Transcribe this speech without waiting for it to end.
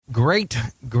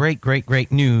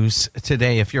great news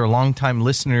today. If you're a longtime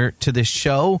listener to this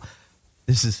show,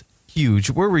 this is huge.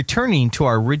 We're returning to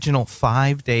our original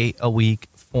 5-day-a-week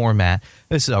format.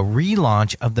 This is a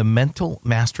relaunch of the Mental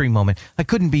Mastery Moment. I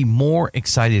couldn't be more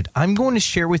excited. I'm going to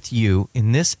share with you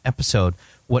in this episode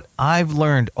what I've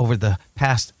learned over the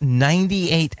past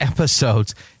 98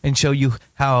 episodes and show you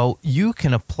how you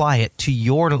can apply it to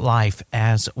your life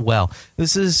as well.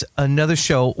 This is another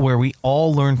show where we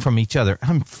all learn from each other.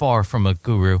 I'm far from a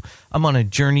guru. I'm on a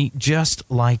journey just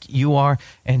like you are,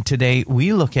 and today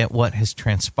we look at what has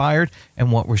transpired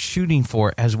and what we're shooting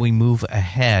for as we move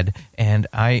ahead. And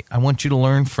I want you to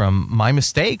learn from my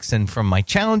mistakes and from my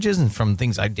challenges and from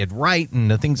things I did right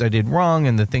and the things I did wrong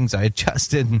and the things I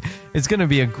adjusted. And it's going to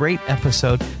be a great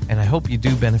episode, and I hope you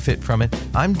do benefit from it.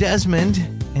 I'm Desmond,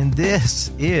 and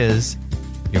this is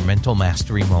your Mental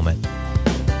Mastery Moment.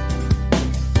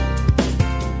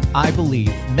 I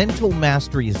believe mental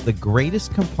mastery is the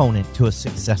greatest component to a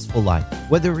successful life.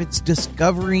 Whether it's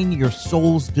discovering your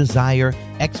soul's desire,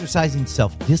 exercising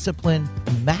self-discipline,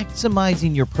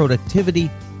 maximizing your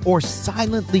productivity, or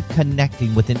silently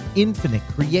connecting with an infinite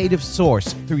creative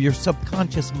source through your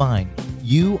subconscious mind,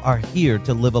 you are here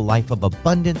to live a life of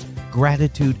abundance,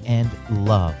 gratitude, and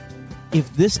love.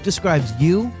 If this describes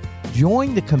you,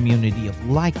 join the community of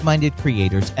like-minded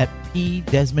creators at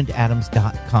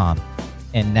pdesmondadams.com.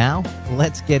 And now,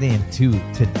 let's get into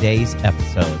today's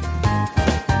episode.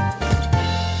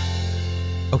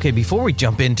 Okay, before we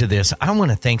jump into this, I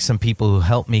want to thank some people who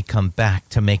helped me come back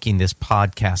to making this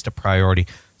podcast a priority.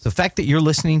 So the fact that you're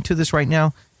listening to this right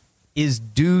now is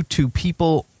due to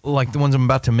people like the ones I'm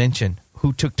about to mention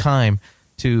who took time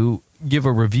to give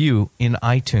a review in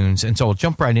iTunes. And so I'll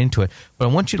jump right into it. But I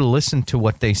want you to listen to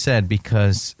what they said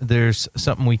because there's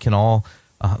something we can all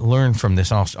learn from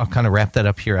this. I'll kind of wrap that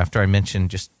up here after I mention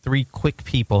just three quick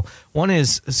people. One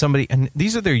is somebody, and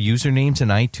these are their usernames in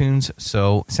iTunes,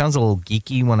 so it sounds a little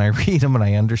geeky when I read them, and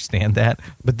I understand that.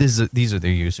 But these are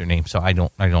their usernames, so I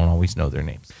don't always know their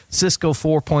names. Cisco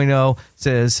 4.0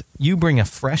 says, you bring a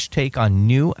fresh take on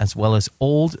new as well as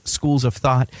old schools of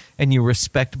thought, and you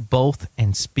respect both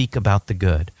and speak about the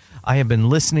good. I have been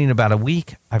listening about a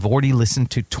week. I've already listened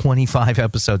to 25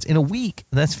 episodes in a week.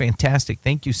 That's fantastic.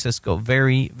 Thank you, Cisco,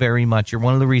 very, very much. You're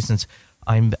one of the reasons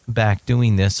I'm back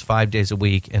doing this 5 days a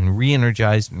week and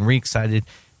re-energized and re-excited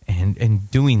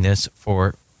and doing this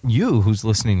for you who's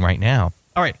listening right now.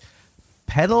 All right.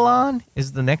 Pedalon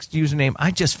is the next username.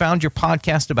 I just found your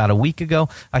podcast about a week ago.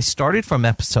 I started from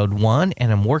episode 1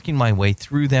 and I'm working my way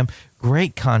through them.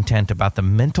 Great content about the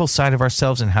mental side of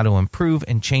ourselves and how to improve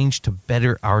and change to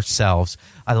better ourselves.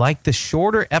 I like the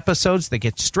shorter episodes that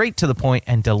get straight to the point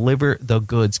and deliver the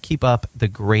goods. Keep up the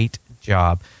great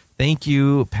job. Thank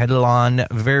you, Pedalon,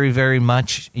 very, very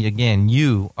much. Again,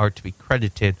 you are to be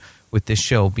credited with this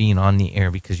show being on the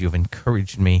air because you've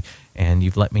encouraged me and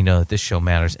you've let me know that this show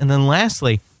matters. And then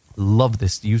lastly, love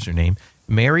this username,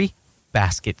 Mary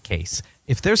Basket Case.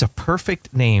 If there's a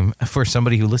perfect name for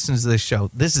somebody who listens to this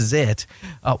show, this is it.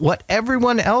 What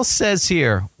everyone else says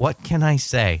here, what can I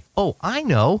say? Oh, I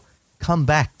know. Come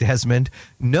back, Desmond.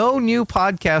 No new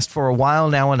podcast for a while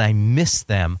now, and I miss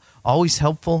them. Always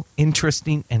helpful,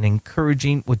 interesting, and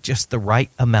encouraging with just the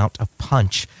right amount of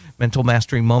punch. Mental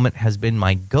Mastery Moment has been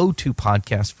my go-to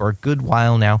podcast for a good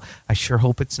while now. I sure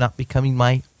hope it's not becoming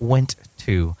my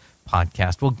went-to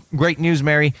podcast. Well, great news,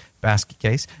 Mary Basket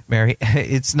Case. Mary,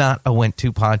 it's not a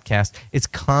went-to podcast. It's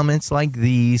comments like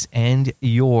these and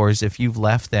yours, if you've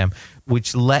left them,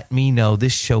 which let me know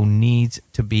this show needs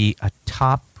to be a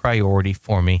top priority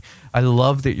for me. I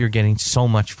love that you're getting so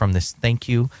much from this. Thank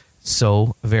you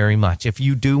so very much. If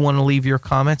you do want to leave your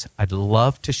comments, I'd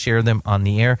love to share them on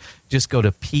the air. Just go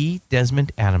to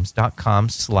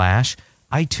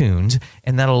pdesmondadams.com/iTunes,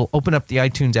 and that'll open up the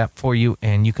iTunes app for you,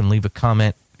 and you can leave a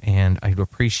comment, and I'd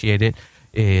appreciate it.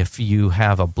 If you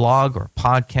have a blog or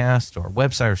podcast or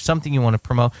website or something you want to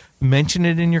promote, mention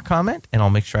it in your comment, and I'll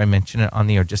make sure I mention it on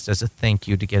the air just as a thank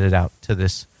you to get it out to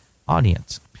this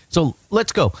audience. So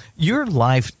let's go. Your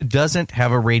life doesn't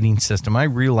have a rating system. I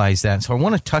realize that. So I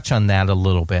want to touch on that a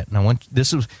little bit. And I want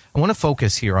to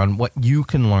focus here on what you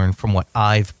can learn from what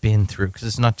I've been through, because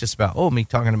it's not just about, me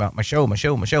talking about my show.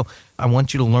 I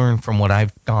want you to learn from what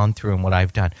I've gone through and what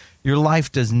I've done. Your life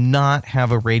does not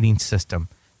have a rating system.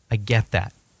 I get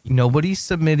that. Nobody's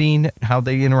submitting how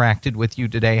they interacted with you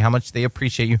today, how much they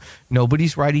appreciate you.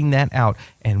 Nobody's writing that out,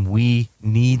 and we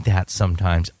need that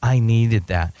sometimes. I needed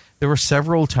that. There were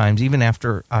several times, even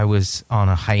after I was on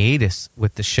a hiatus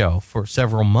with the show for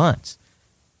several months,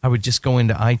 I would just go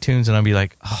into iTunes and I'd be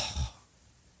like,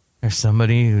 there's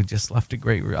somebody who just left a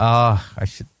great, I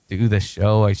should do this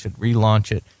show. I should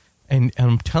relaunch it. And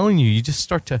I'm telling you, you just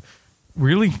start to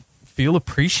really feel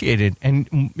appreciated. And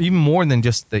even more than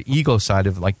just the ego side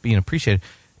of like being appreciated,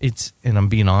 and I'm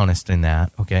being honest in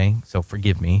that, okay? So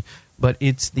forgive me. But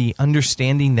it's the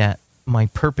understanding that my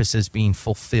purpose is being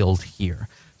fulfilled here.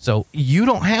 So you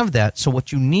don't have that. So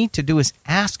what you need to do is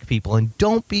ask people, and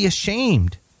don't be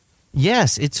ashamed.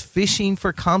 Yes, it's fishing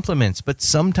for compliments, but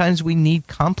sometimes we need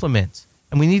compliments,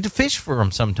 and we need to fish for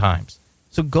them sometimes.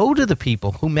 So go to the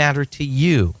people who matter to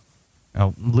you.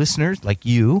 Now, listeners like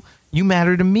you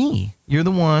matter to me. You're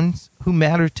the ones who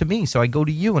matter to me. So I go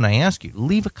to you and I ask you,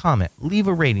 leave a comment, leave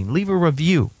a rating, leave a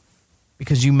review,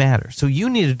 because you matter. So you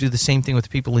need to do the same thing with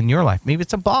people in your life. Maybe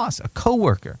it's a boss, a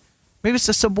coworker. Maybe it's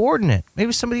a subordinate. Maybe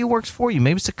it's somebody who works for you.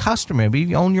 Maybe it's a customer. Maybe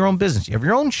you own your own business. You have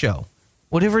your own show.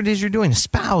 Whatever it is you're doing, a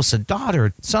spouse, a daughter,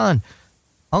 a son,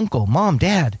 uncle, mom,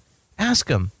 dad, ask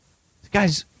them.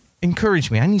 Guys,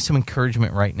 encourage me. I need some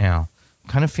encouragement right now. I'm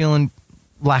kind of feeling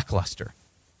lackluster.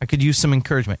 I could use some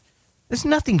encouragement. There's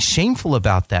nothing shameful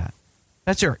about that.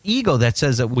 That's our ego that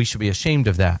says that we should be ashamed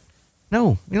of that.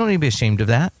 No, we don't need to be ashamed of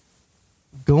that.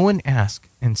 Go and ask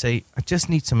and say, I just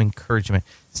need some encouragement.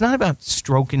 It's not about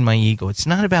stroking my ego. It's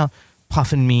not about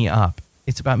puffing me up.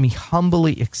 It's about me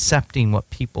humbly accepting what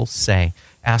people say.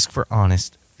 Ask for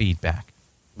honest feedback.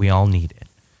 We all need it.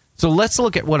 So let's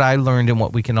look at what I learned and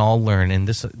what we can all learn. And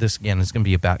this again, is going to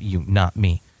be about you, not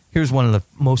me. Here's one of the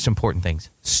most important things.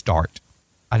 Start.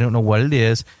 I don't know what it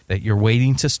is that you're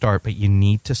waiting to start, but you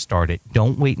need to start it.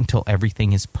 Don't wait until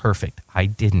everything is perfect. I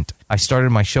didn't. I started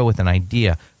my show with an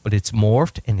idea, but it's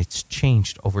morphed and it's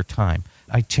changed over time.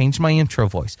 I changed my intro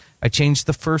voice. I changed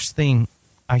the first thing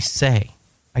I say.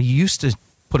 I used to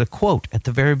put a quote at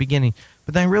the very beginning,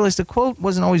 but then I realized the quote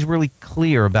wasn't always really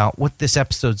clear about what this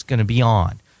episode's going to be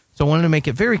on. So I wanted to make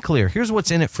it very clear. Here's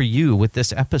what's in it for you with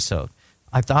this episode.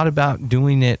 I thought about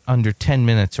doing it under 10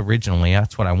 minutes originally.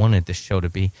 That's what I wanted this show to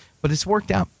be. But it's worked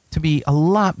out to be a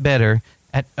lot better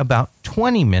at about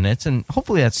 20 minutes, and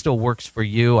hopefully that still works for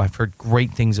you. I've heard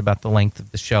great things about the length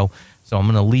of the show, so I'm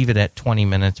going to leave it at 20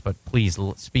 minutes, but please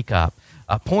speak up.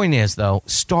 Point is, though,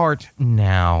 start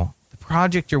now. The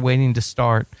project you're waiting to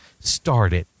start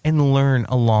it and learn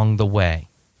along the way.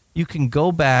 You can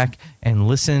go back and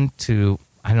listen to,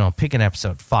 I don't know, pick an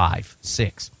episode, 5,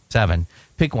 6, 7.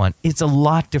 Pick one. It's a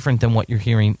lot different than what you're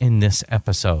hearing in this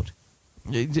episode.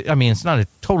 I mean, it's not a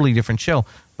totally different show,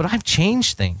 but I've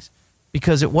changed things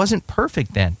because it wasn't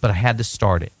perfect then, but I had to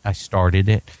start it. I started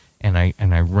it and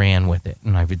I ran with it,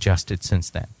 and I've adjusted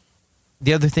since then.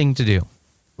 The other thing to do,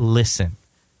 listen.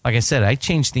 Like I said, I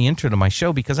changed the intro to my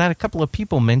show because I had a couple of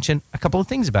people mention a couple of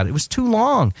things about it. It was too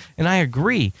long, and I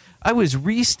agree. I was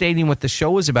restating what the show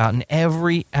was about in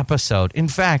every episode. In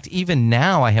fact, even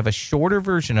now I have a shorter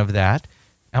version of that.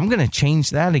 I'm going to change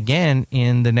that again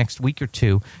in the next week or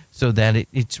two so that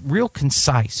it's real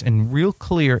concise and real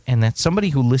clear, and that somebody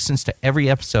who listens to every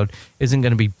episode isn't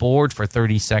going to be bored for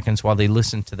 30 seconds while they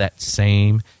listen to that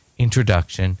same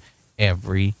introduction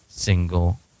every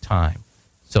single time.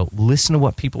 So listen to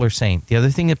what people are saying. The other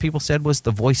thing that people said was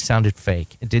the voice sounded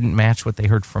fake. It didn't match what they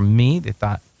heard from me. They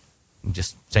thought,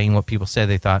 just saying what people said,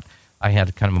 they thought I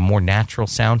had kind of a more natural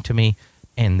sound to me,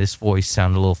 and this voice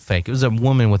sounded a little fake. It was a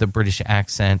woman with a British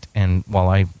accent, and while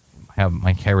I have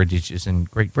my heritage is in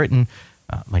Great Britain,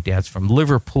 my dad's from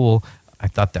Liverpool, I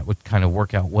thought that would kind of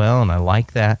work out well, and I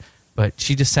like that. But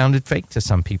she just sounded fake to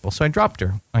some people, so I dropped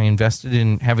her. I invested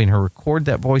in having her record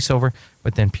that voiceover,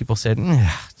 but then people said,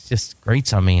 it's just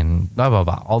grates on me, and blah, blah,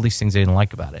 blah, all these things they didn't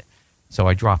like about it. So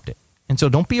I dropped it. And so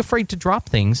don't be afraid to drop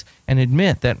things and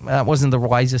admit that that wasn't the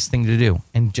wisest thing to do,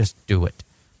 and just do it.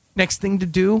 Next thing to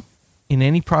do in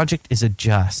any project is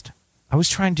adjust. I was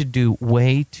trying to do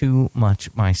way too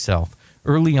much myself.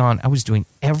 Early on, I was doing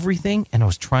everything, and I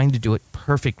was trying to do it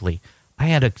perfectly. I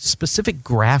had a specific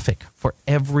graphic for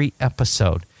every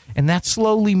episode, and that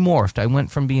slowly morphed. I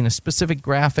went from being a specific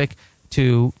graphic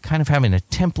to kind of having a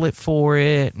template for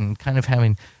it and kind of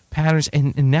having patterns.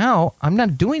 And now I'm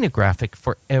not doing a graphic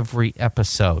for every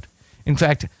episode. In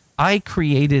fact, I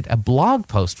created a blog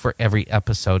post for every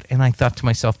episode, and I thought to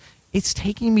myself, it's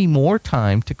taking me more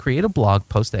time to create a blog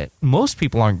post that most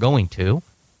people aren't going to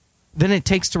than it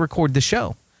takes to record the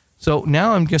show. So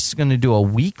now I'm just going to do a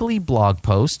weekly blog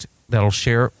post that'll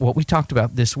share what we talked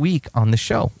about this week on the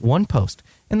show, one post.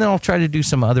 And then I'll try to do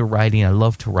some other writing. I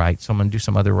love to write, so I'm going to do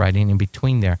some other writing in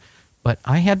between there. But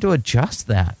I had to adjust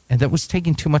that, and that was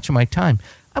taking too much of my time.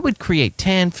 I would create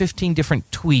 10, 15 different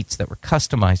tweets that were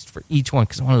customized for each one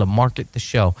because I wanted to market the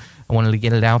show. I wanted to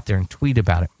get it out there and tweet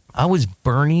about it. I was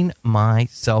burning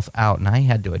myself out, and I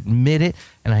had to admit it,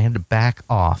 and I had to back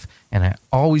off. And I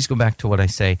always go back to what I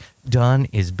say, done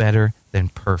is better than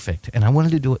perfect. And I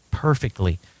wanted to do it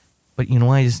perfectly. But you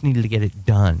know, I just needed to get it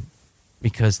done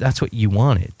because that's what you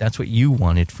wanted. That's what you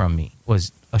wanted from me,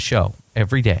 was a show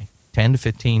every day, 10 to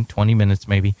 15, 20 minutes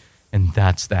maybe, and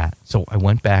that's that. So I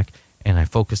went back and I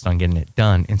focused on getting it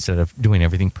done instead of doing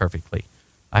everything perfectly.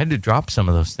 I had to drop some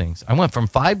of those things. I went from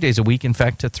 5 days a week, in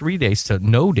fact, to 3 days to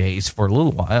no days for a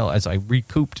little while as I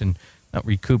regathered and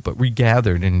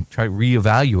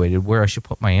reevaluated where I should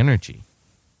put my energy.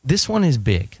 This one is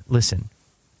big. Listen,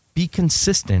 be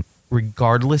consistent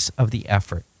regardless of the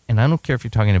effort. And I don't care if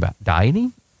you're talking about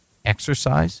dieting,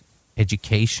 exercise,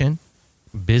 education,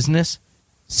 business,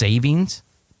 savings.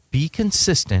 Be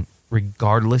consistent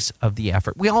regardless of the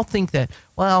effort. We all think that,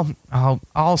 well,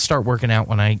 I'll start working out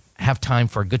when I have time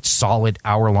for a good solid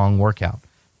hour-long workout.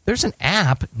 There's an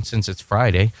app, and since it's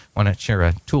Friday, why not share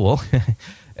a tool?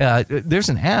 There's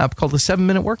an app called the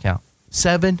 7-Minute Workout.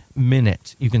 7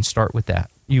 minutes. You can start with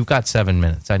that. You've got 7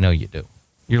 minutes. I know you do.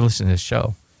 You're listening to this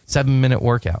show. 7-minute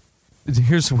workout.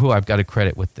 Here's who I've got to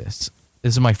credit with this.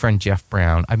 This is my friend Jeff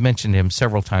Brown. I've mentioned him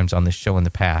several times on this show in the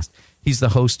past. He's the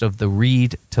host of the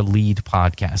Read to Lead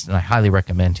podcast, and I highly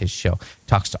recommend his show. He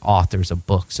talks to authors of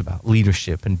books about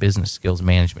leadership and business skills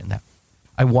management. That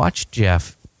I watched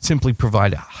Jeff simply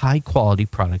provide a high-quality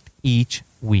product each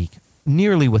week,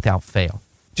 nearly without fail.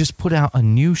 Just put out a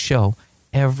new show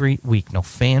every week. No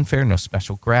fanfare, no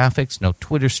special graphics, no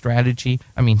Twitter strategy.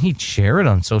 I mean, he'd share it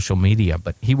on social media,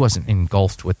 but he wasn't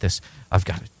engulfed with this, I've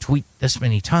got to tweet this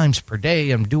many times per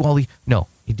day and do all the... No,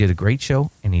 he did a great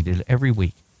show, and he did it every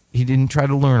week. He didn't try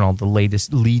to learn all the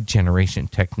latest lead generation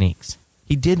techniques.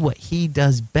 He did what he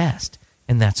does best,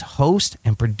 and that's host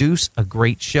and produce a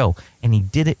great show, and he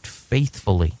did it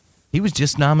faithfully. He was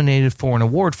just nominated for an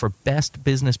award for Best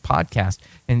Business Podcast,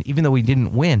 and even though he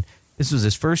didn't win, this was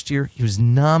his first year, he was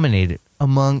nominated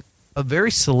among a very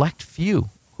select few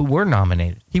who were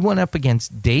nominated. He went up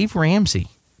against Dave Ramsey.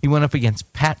 He went up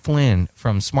against Pat Flynn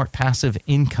from Smart Passive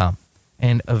Income,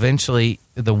 and eventually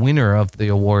the winner of the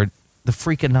award, the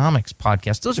Freakonomics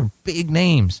podcast. Those are big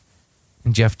names.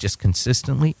 And Jeff just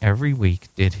consistently every week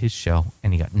did his show,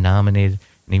 and he got nominated.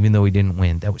 And even though he didn't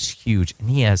win, that was huge. And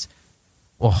he has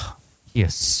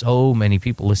so many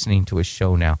people listening to his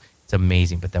show now. It's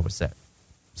amazing. But that was that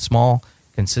small,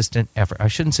 consistent effort. I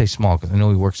shouldn't say small because I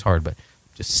know he works hard, but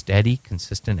just steady,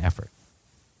 consistent effort.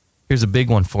 Here's a big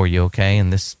one for you, okay?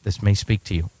 And this may speak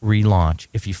to you. Relaunch.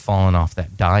 If you've fallen off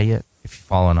that diet, if you've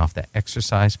fallen off that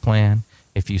exercise plan,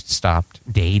 if you stopped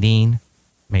dating,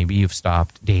 maybe you've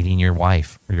stopped dating your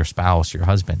wife or your spouse, your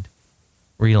husband,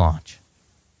 relaunch.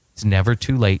 It's never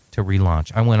too late to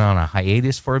relaunch. I went on a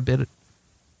hiatus for a bit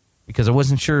because I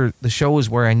wasn't sure the show was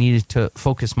where I needed to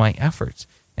focus my efforts.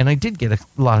 And I did get a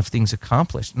lot of things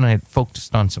accomplished, and I had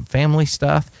focused on some family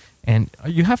stuff. And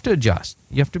you have to adjust.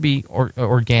 You have to be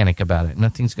organic about it.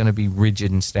 Nothing's going to be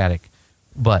rigid and static.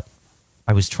 But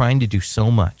I was trying to do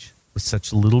so much with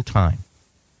such little time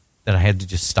that I had to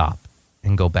just stop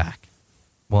and go back.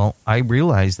 Well, I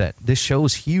realized that this show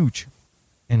is huge,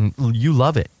 and you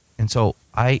love it. And so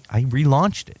I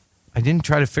relaunched it. I didn't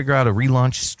try to figure out a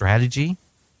relaunch strategy.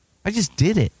 I just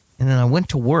did it. And then I went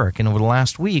to work, and over the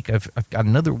last week, I've got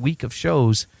another week of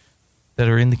shows that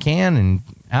are in the can and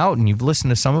out, and you've listened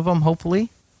to some of them, hopefully.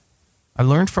 I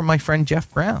learned from my friend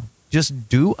Jeff Brown. Just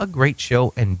do a great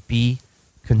show and be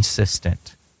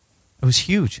consistent. It was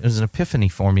huge. It was an epiphany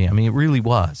for me. I mean, it really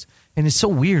was. And it's so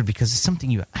weird because it's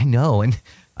something I know. And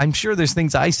I'm sure there's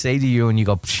things I say to you and you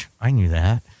go, I knew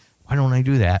that. Why don't I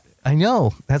do that? I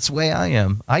know. That's the way I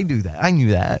am. I do that. I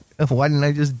knew that. Why didn't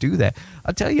I just do that?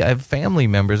 I'll tell you, I have family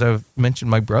members. I've mentioned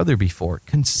my brother before.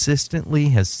 Consistently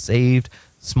has saved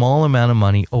small amount of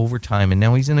money over time, and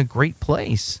now he's in a great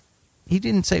place. He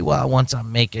didn't say, well, once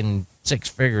I'm making 6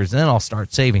 figures, then I'll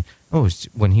start saving. Oh,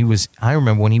 I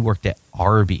remember when he worked at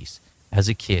Arby's. As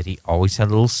a kid, he always had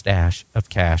a little stash of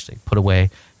cash they put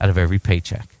away out of every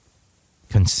paycheck.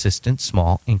 Consistent,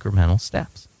 small, incremental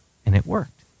steps. And it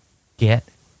worked. Get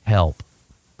help.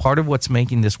 Part of what's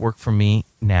making this work for me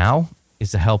now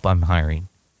is the help I'm hiring.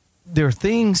 There are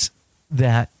things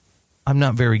that I'm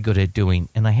not very good at doing,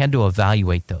 and I had to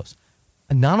evaluate those.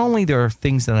 And not only there are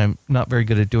things that I'm not very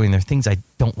good at doing, there are things I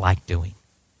don't like doing.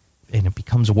 And it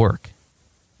becomes work.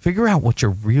 Figure out what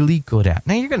you're really good at.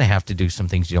 Now, you're going to have to do some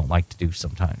things you don't like to do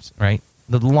sometimes, right?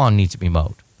 The lawn needs to be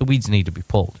mowed. The weeds need to be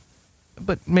pulled.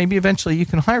 But maybe eventually you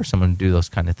can hire someone to do those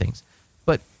kind of things.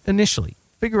 But initially,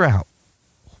 figure out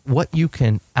what you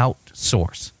can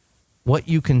outsource, what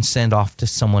you can send off to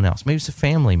someone else. Maybe it's a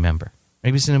family member.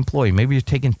 Maybe it's an employee. Maybe you're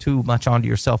taking too much onto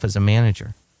yourself as a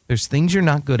manager. There's things you're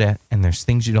not good at, and there's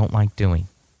things you don't like doing.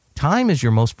 Time is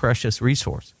your most precious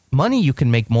resource. Money you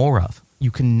can make more of.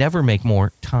 You can never make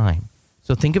more time.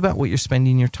 So think about what you're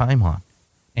spending your time on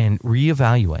and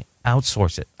reevaluate.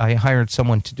 Outsource it. I hired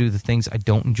someone to do the things I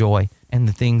don't enjoy and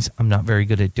the things I'm not very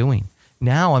good at doing.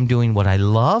 Now I'm doing what I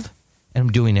love, and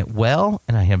I'm doing it well,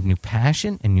 and I have new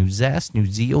passion and new zest, new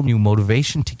zeal, new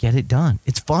motivation to get it done.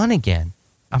 It's fun again.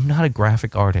 I'm not a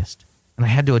graphic artist, and I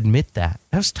had to admit that.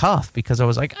 That was tough because I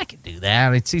was like, I can do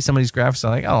that. I'd see some of these graphics,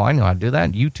 I'm like, oh, I know how to do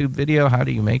that. YouTube video, how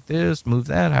do you make this, move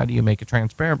that? How do you make it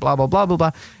transparent, blah, blah, blah, blah,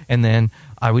 blah. And then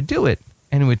I would do it,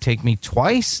 and it would take me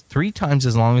 3 times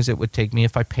as long as it would take me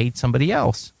if I paid somebody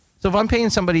else. So if I'm paying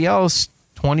somebody else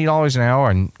 $20 an hour,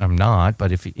 and I'm not,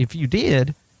 but if you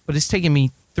did, but it's taking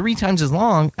me 3 times as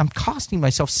long, I'm costing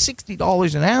myself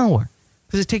 $60 an hour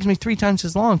because it takes me 3 times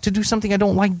as long to do something I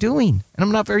don't like doing and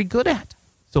I'm not very good at.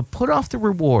 So put off the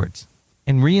rewards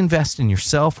and reinvest in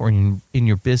yourself or in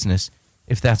your business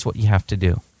if that's what you have to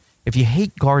do. If you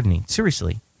hate gardening,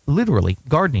 seriously, literally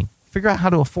gardening, figure out how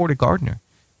to afford a gardener.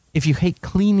 If you hate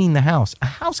cleaning the house, a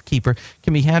housekeeper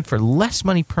can be had for less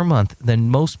money per month than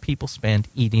most people spend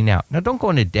eating out. Now, don't go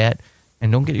into debt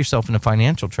and don't get yourself into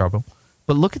financial trouble.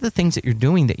 But look at the things that you're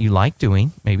doing that you like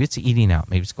doing. Maybe it's eating out.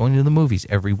 Maybe it's going to the movies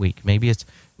every week. Maybe it's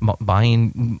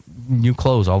buying new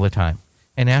clothes all the time.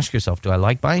 And ask yourself, do I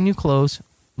like buying new clothes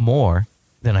more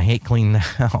than I hate cleaning the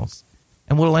house?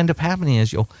 And what will end up happening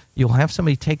is you'll have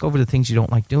somebody take over the things you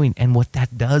don't like doing. And what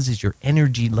that does is your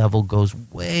energy level goes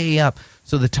way up.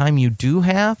 So the time you do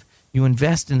have, you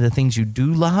invest in the things you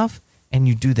do love, and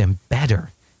you do them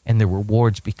better. And the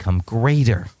rewards become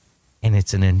greater. And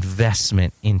it's an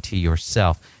investment into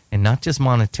yourself. And not just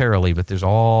monetarily, but there's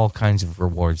all kinds of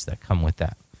rewards that come with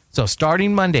that. So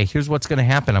starting Monday, here's what's going to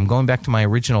happen. I'm going back to my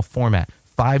original format.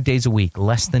 5 days a week,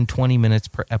 less than 20 minutes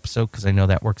per episode, because I know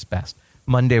that works best.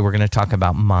 Monday, we're going to talk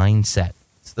about mindset.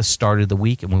 It's the start of the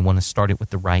week, and we want to start it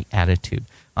with the right attitude.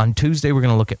 On Tuesday, we're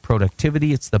going to look at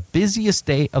productivity. It's the busiest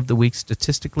day of the week,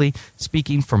 statistically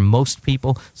speaking, for most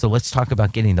people. So let's talk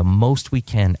about getting the most we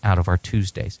can out of our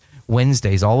Tuesdays.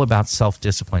 Wednesday's all about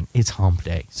self-discipline. It's hump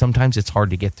day. Sometimes it's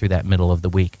hard to get through that middle of the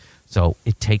week. So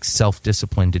it takes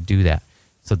self-discipline to do that.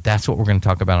 So that's what we're going to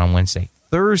talk about on Wednesday.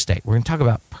 Thursday, we're going to talk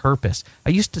about purpose. I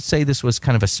used to say this was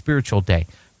kind of a spiritual day,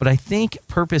 but I think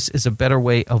purpose is a better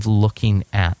way of looking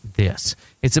at this.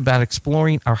 It's about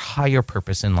exploring our higher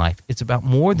purpose in life. It's about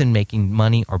more than making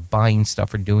money or buying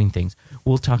stuff or doing things.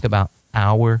 We'll talk about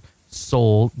our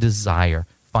soul desire,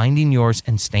 finding yours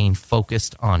and staying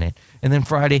focused on it. And then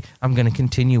Friday, I'm going to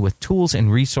continue with tools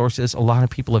and resources. A lot of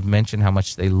people have mentioned how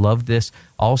much they love this.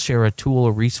 I'll share a tool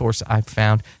or resource I've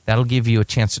found. That'll give you a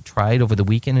chance to try it over the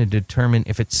weekend and determine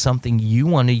if it's something you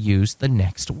want to use the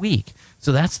next week.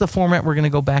 So that's the format we're going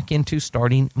to go back into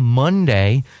starting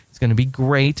Monday. It's going to be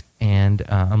great, and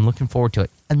I'm looking forward to it.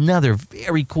 Another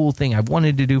very cool thing I've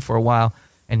wanted to do for a while,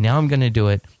 and now I'm going to do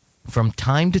it from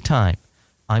time to time.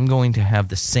 I'm going to have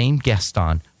the same guest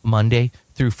on Monday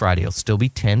through Friday. It'll still be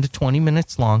 10 to 20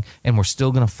 minutes long, and we're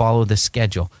still going to follow the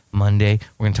schedule. Monday,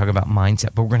 we're going to talk about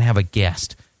mindset, but we're going to have a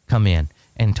guest come in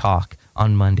and talk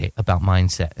on Monday about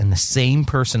mindset, and the same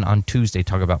person on Tuesday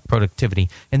talk about productivity,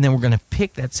 and then we're going to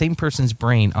pick that same person's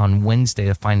brain on Wednesday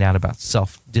to find out about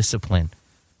self-discipline.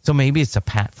 So maybe it's a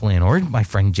Pat Flynn or my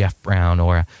friend Jeff Brown,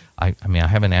 or I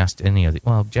haven't asked any of the,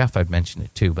 well, Jeff, I've mentioned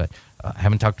it too, but I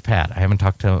haven't talked to Pat. I haven't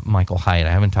talked to Michael Hyatt.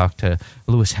 I haven't talked to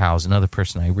Lewis Howes, another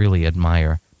person I really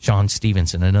admire. Sean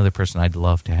Stevenson, another person I'd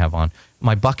love to have on.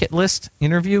 My bucket list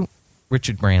interview,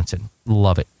 Richard Branson.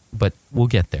 Love it, but we'll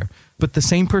get there. But the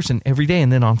same person every day.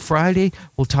 And then on Friday,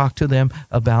 we'll talk to them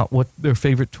about what their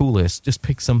favorite tool is. Just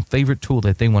pick some favorite tool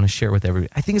that they want to share with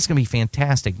everybody. I think it's going to be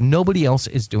fantastic. Nobody else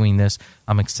is doing this.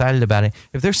 I'm excited about it.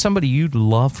 If there's somebody you'd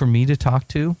love for me to talk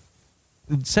to,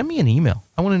 send me an email.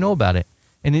 I want to know about it.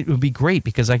 And it would be great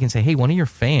because I can say, hey, one of your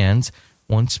fans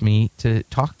wants me to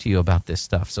talk to you about this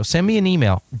stuff. So send me an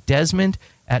email,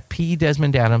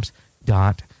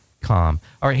 desmond@pdesmondadams.com.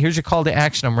 All right, here's your call to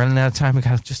action. I'm running out of time. We've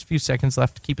got just a few seconds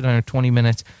left to keep it under 20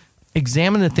 minutes.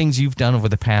 Examine the things you've done over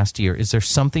the past year. Is there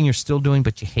something you're still doing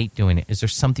but you hate doing it? Is there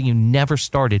something you never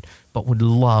started but would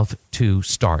love to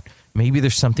start? Maybe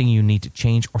there's something you need to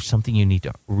change or something you need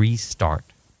to restart.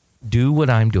 Do what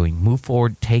I'm doing. Move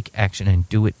forward, take action, and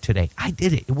do it today. I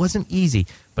did it. It wasn't easy,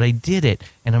 but I did it,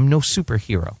 and I'm no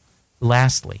superhero.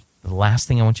 Lastly, the last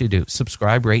thing I want you to do,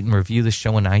 subscribe, rate, and review the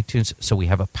show on iTunes so we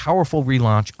have a powerful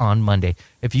relaunch on Monday.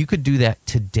 If you could do that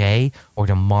today or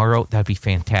tomorrow, that'd be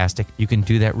fantastic. You can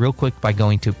do that real quick by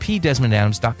going to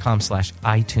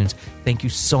pdesmondadams.com/iTunes. Thank you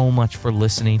so much for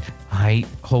listening. I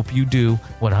hope you do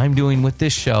what I'm doing with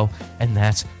this show, and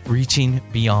that's reaching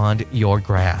beyond your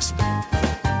grasp.